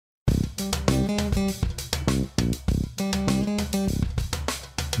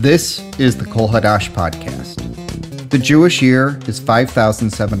This is the Kol Hadash podcast. The Jewish year is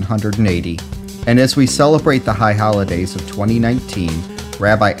 5,780, and as we celebrate the high holidays of 2019,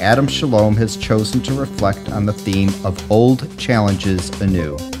 Rabbi Adam Shalom has chosen to reflect on the theme of old challenges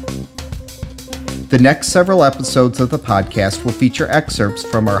anew. The next several episodes of the podcast will feature excerpts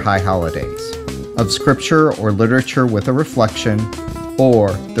from our high holidays, of scripture or literature with a reflection,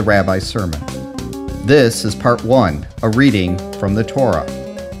 or the rabbi's sermon. This is part 1, a reading from the Torah.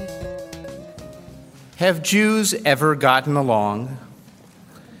 Have Jews ever gotten along?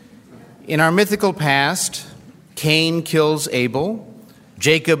 In our mythical past, Cain kills Abel,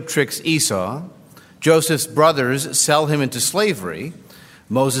 Jacob tricks Esau, Joseph's brothers sell him into slavery,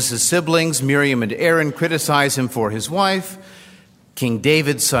 Moses' siblings, Miriam and Aaron, criticize him for his wife, King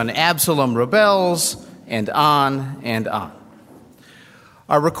David's son Absalom rebels, and on and on.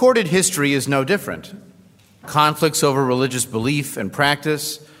 Our recorded history is no different. Conflicts over religious belief and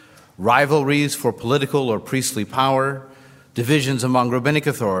practice, rivalries for political or priestly power, divisions among rabbinic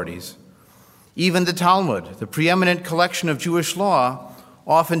authorities. Even the Talmud, the preeminent collection of Jewish law,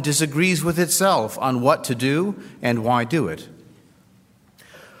 often disagrees with itself on what to do and why do it.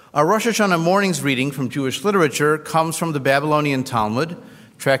 Our Rosh Hashanah morning's reading from Jewish literature comes from the Babylonian Talmud,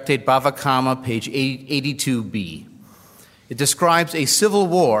 Tractate Bava Kama, page 82b. It describes a civil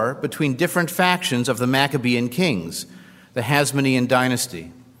war between different factions of the Maccabean kings, the Hasmonean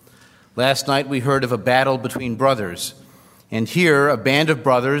dynasty. Last night we heard of a battle between brothers, and here a band of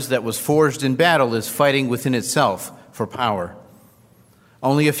brothers that was forged in battle is fighting within itself for power.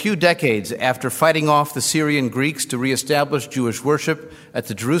 Only a few decades after fighting off the Syrian Greeks to reestablish Jewish worship at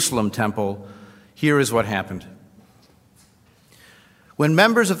the Jerusalem temple, here is what happened. When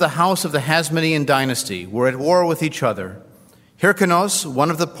members of the house of the Hasmonean dynasty were at war with each other, Hyrcanos, one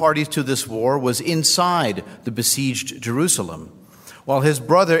of the parties to this war, was inside the besieged Jerusalem, while his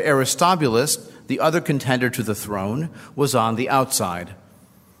brother Aristobulus, the other contender to the throne, was on the outside.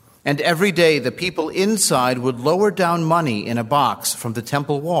 And every day the people inside would lower down money in a box from the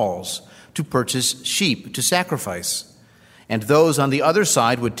temple walls to purchase sheep to sacrifice. And those on the other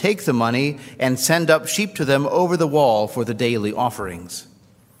side would take the money and send up sheep to them over the wall for the daily offerings.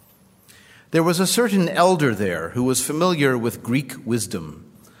 There was a certain elder there who was familiar with Greek wisdom,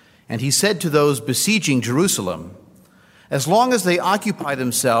 and he said to those besieging Jerusalem, "As long as they occupy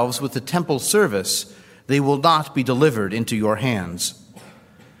themselves with the temple service, they will not be delivered into your hands."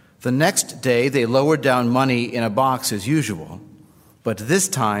 The next day they lowered down money in a box as usual, but this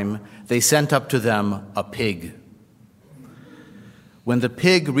time they sent up to them a pig. When the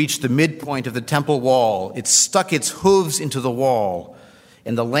pig reached the midpoint of the temple wall, it stuck its hooves into the wall,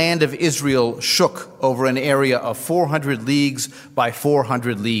 and the land of Israel shook over an area of 400 leagues by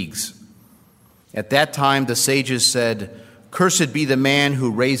 400 leagues. At that time the sages said, "Cursed be the man who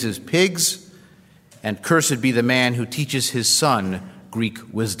raises pigs, and cursed be the man who teaches his son Greek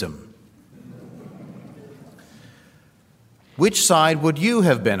wisdom." Which side would you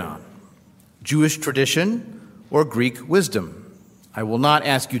have been on? Jewish tradition or Greek wisdom? I will not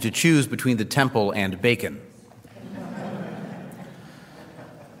ask you to choose between the temple and bacon.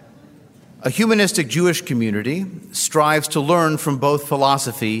 A humanistic Jewish community strives to learn from both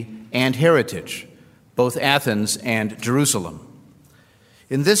philosophy and heritage, both Athens and Jerusalem.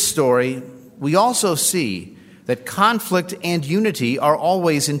 In this story, we also see that conflict and unity are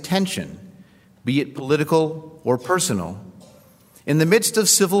always in tension, be it political or personal. In the midst of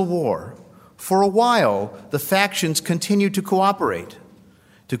civil war, for a while, the factions continue to cooperate,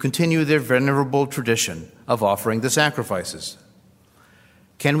 to continue their venerable tradition of offering the sacrifices.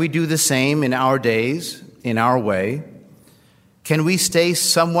 Can we do the same in our days, in our way? Can we stay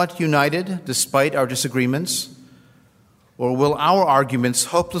somewhat united despite our disagreements? Or will our arguments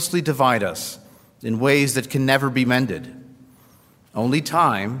hopelessly divide us in ways that can never be mended? Only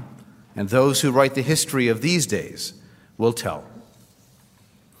time and those who write the history of these days will tell.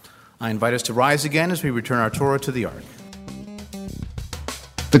 I invite us to rise again as we return our Torah to the Ark.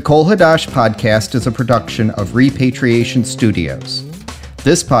 The Kol Hadash podcast is a production of Repatriation Studios.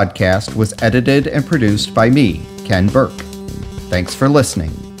 This podcast was edited and produced by me, Ken Burke. Thanks for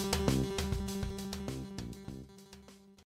listening.